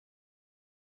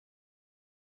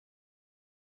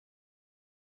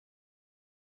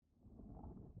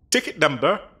Ticket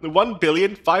number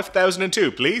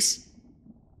 1,005,002, please.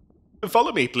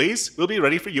 Follow me, please. We'll be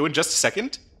ready for you in just a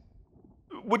second.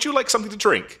 Would you like something to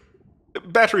drink?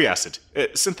 Battery acid?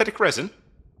 Synthetic resin?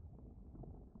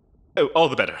 Oh, all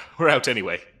the better. We're out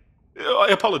anyway. I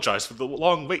apologize for the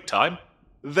long wait time.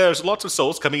 There's lots of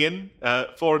souls coming in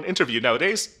for an interview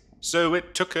nowadays, so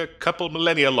it took a couple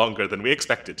millennia longer than we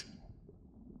expected.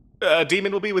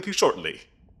 Demon will be with you shortly.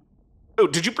 Oh,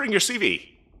 did you bring your CV?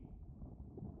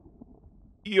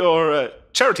 Your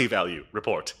charity value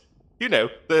report. You know,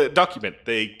 the document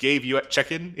they gave you at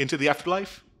check-in into the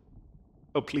afterlife?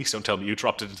 Oh, please don't tell me you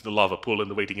dropped it into the lava pool in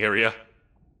the waiting area.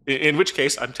 In which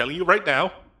case, I'm telling you right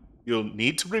now, you'll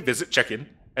need to revisit check-in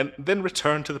and then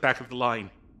return to the back of the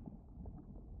line.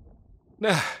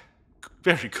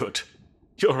 Very good.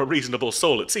 You're a reasonable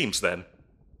soul, it seems, then.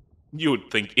 You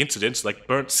would think incidents like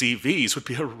burnt CVs would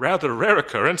be a rather rare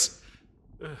occurrence.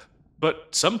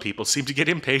 But some people seem to get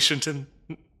impatient and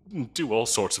do all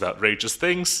sorts of outrageous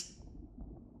things.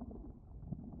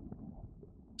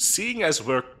 Seeing as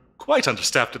we're quite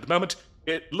understaffed at the moment,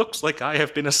 it looks like I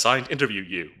have been assigned to interview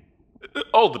you.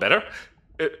 All the better.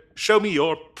 Show me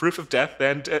your proof of death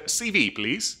and CV,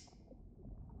 please.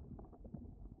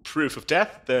 Proof of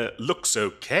death looks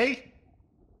okay.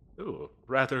 Oh,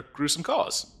 rather gruesome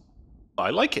cause. I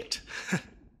like it.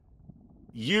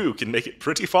 You can make it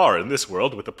pretty far in this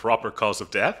world with a proper cause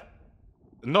of death.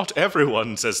 Not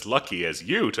everyone's as lucky as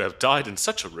you to have died in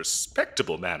such a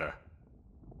respectable manner.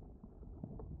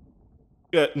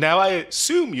 Now, I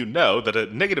assume you know that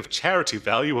a negative charity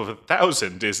value of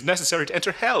 1,000 is necessary to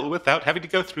enter hell without having to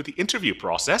go through the interview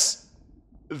process.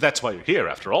 That's why you're here,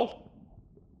 after all.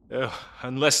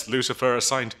 Unless Lucifer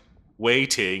assigned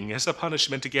waiting as a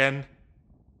punishment again.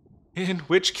 In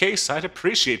which case, I'd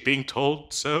appreciate being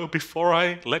told so before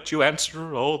I let you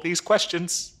answer all these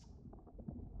questions.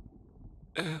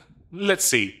 Let's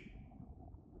see.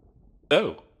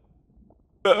 Oh.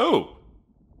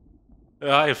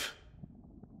 I've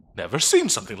never seen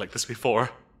something like this before.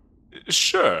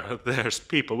 Sure, there's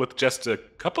people with just a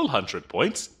couple hundred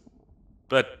points.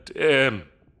 But,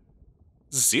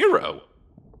 0.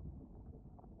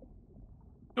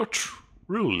 You're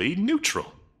truly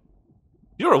neutral.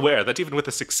 You're aware that even with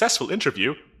a successful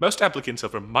interview, most applicants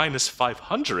over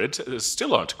 -500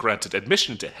 still aren't granted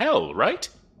admission to hell, right?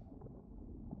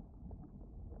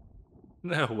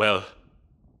 Well,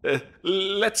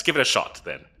 let's give it a shot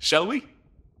then, shall we?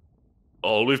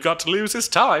 All we've got to lose is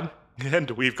time,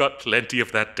 and we've got plenty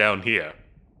of that down here.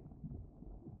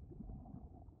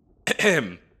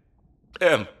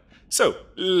 So,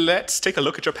 let's take a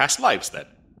look at your past lives then.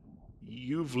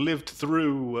 You've lived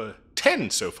through 10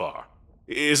 so far.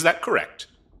 Is that correct?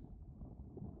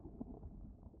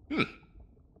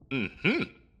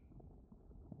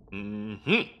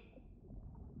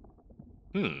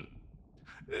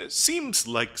 Seems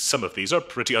like some of these are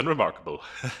pretty unremarkable.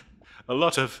 A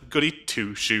lot of goody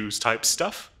two-shoes type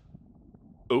stuff.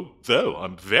 Oh, though,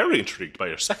 I'm very intrigued by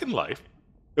your second life.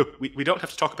 Oh, we don't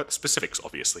have to talk about the specifics,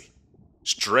 obviously.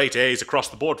 Straight A's across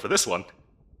the board for this one.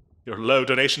 Your low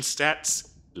donation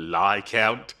stats, lie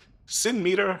count, sin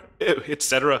meter,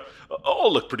 etc.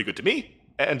 all look pretty good to me,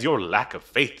 and your lack of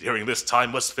faith during this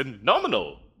time was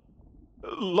phenomenal.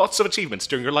 Lots of achievements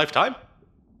during your lifetime.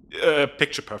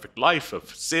 Picture-perfect life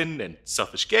of sin and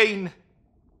selfish gain.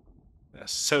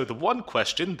 So the one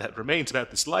question that remains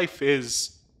about this life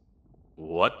is,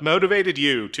 what motivated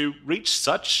you to reach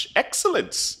such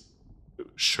excellence?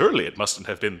 Surely it mustn't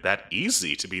have been that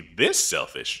easy to be this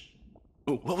selfish.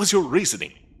 What was your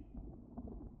reasoning?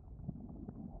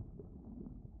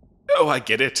 Oh, I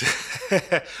get it.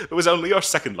 It was only your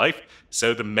second life,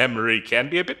 so the memory can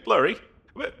be a bit blurry.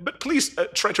 But please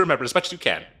try to remember as much as you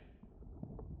can.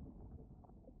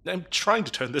 I'm trying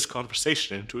to turn this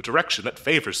conversation into a direction that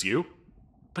favors you,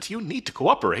 but you need to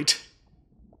cooperate.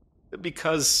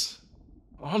 Because,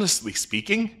 honestly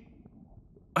speaking,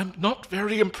 I'm not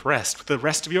very impressed with the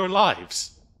rest of your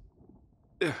lives.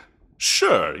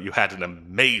 Sure, you had an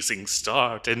amazing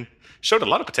start and showed a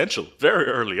lot of potential very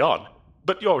early on,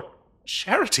 but your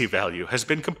charity value has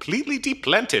been completely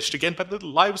deplenished again by the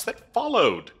lives that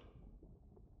followed.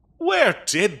 Where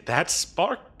did that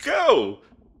spark go?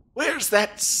 Where's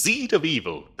that seed of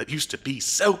evil that used to be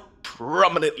so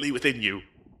prominently within you?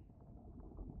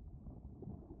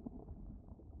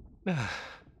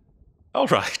 All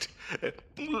right,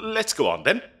 let's go on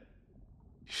then.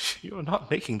 You're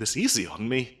not making this easy on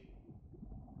me.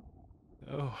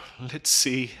 Oh, let's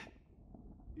see.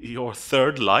 Your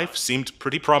third life seemed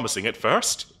pretty promising at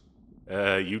first.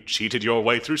 You cheated your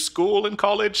way through school and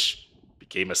college,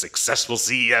 became a successful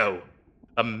CEO.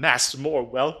 amassed more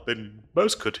wealth than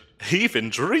most could even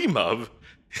dream of,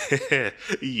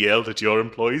 yelled at your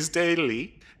employees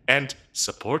daily, and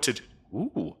supported,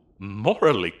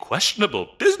 morally questionable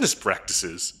business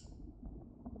practices.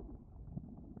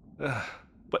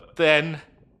 But then,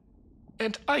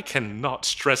 and I cannot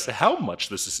stress how much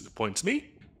this disappoints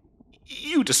me,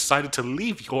 you decided to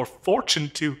leave your fortune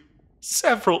to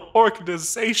several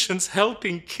organizations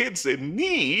helping kids in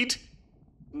need.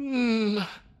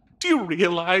 Do you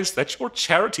realize that your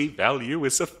charity value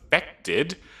is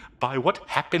affected by what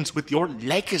happens with your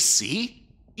legacy,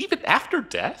 even after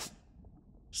death?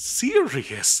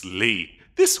 Seriously,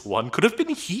 this one could have been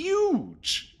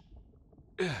huge.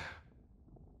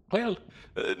 Well,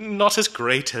 not as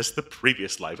great as the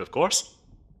previous life, of course,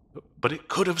 but it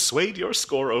could have swayed your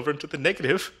score over into the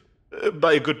negative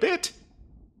by a good bit.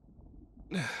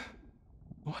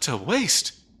 What a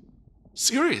waste.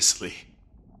 Seriously.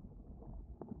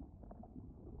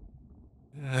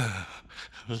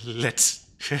 Let's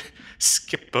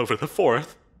skip over the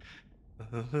fourth.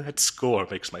 That score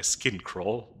makes my skin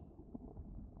crawl.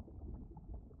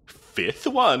 Fifth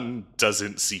one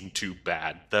doesn't seem too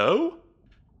bad, though.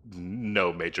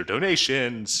 No major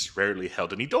donations, rarely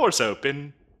held any doors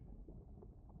open.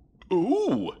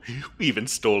 Ooh, you even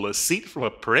stole a seat from a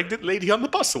pregnant lady on the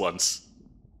bus once.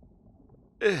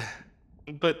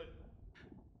 But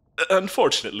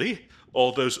unfortunately,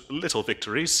 all those little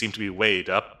victories seem to be weighed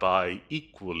up by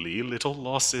equally little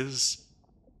losses.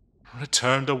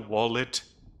 Returned a wallet,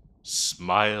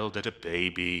 smiled at a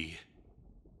baby,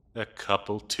 a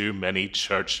couple too many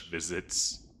church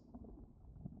visits.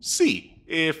 See,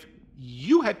 if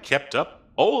you had kept up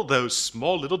all those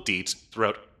small little deeds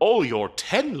throughout all your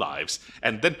 10 lives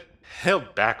and then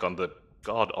held back on the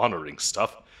God-honoring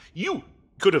stuff, you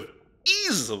could have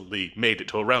easily made it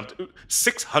to around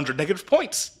 600 negative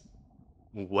points.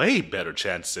 Way better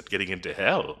chance at getting into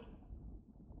hell.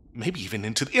 Maybe even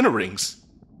into the inner rings.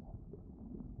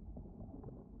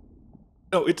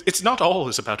 No, it's not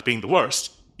always about being the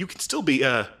worst. You can still be,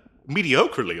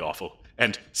 mediocrely awful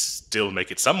and still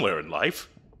make it somewhere in life.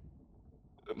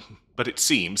 But it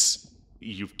seems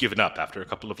you've given up after a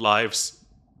couple of lives,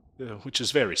 which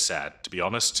is very sad, to be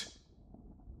honest.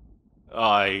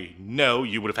 I know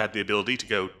you would have had the ability to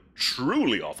go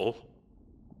truly awful.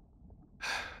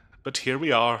 But here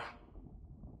we are.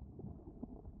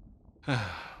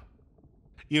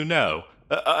 You know,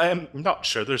 I am not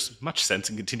sure there's much sense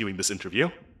in continuing this interview.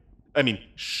 I mean,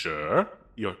 sure,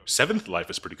 your 7th life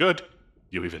is pretty good.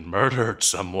 You even murdered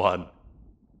someone.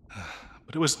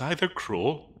 But it was neither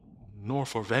cruel nor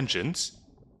for vengeance.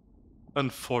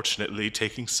 Unfortunately,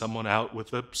 taking someone out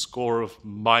with a score of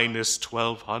minus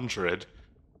 1200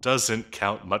 doesn't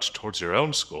count much towards your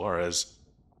own score, as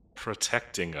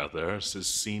protecting others is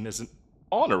seen as an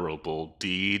honorable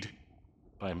deed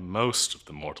by most of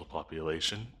the mortal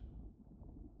population.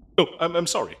 Oh, I'm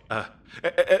sorry.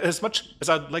 As much as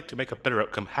I'd like to make a better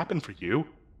outcome happen for you,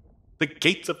 the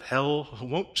gates of hell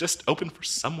won't just open for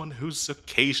someone who's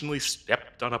occasionally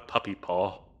stepped on a puppy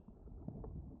paw.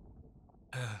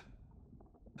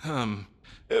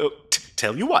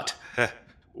 Tell you what,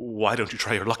 why don't you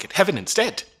try your luck at heaven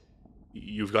instead?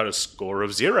 You've got a score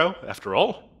of 0, after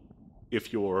all.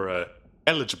 If you're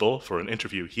eligible for an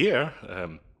interview here,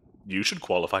 you should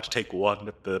qualify to take one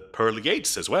at the pearly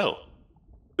gates as well.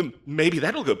 Maybe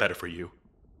that'll go better for you.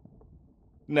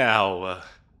 Now,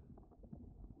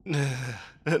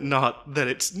 not that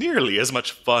it's nearly as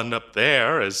much fun up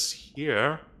there as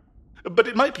here, but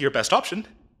it might be your best option,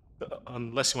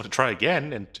 unless you want to try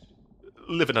again and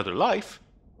live another life.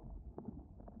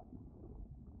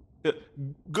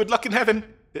 Good luck in heaven.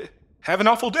 Have an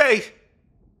awful day.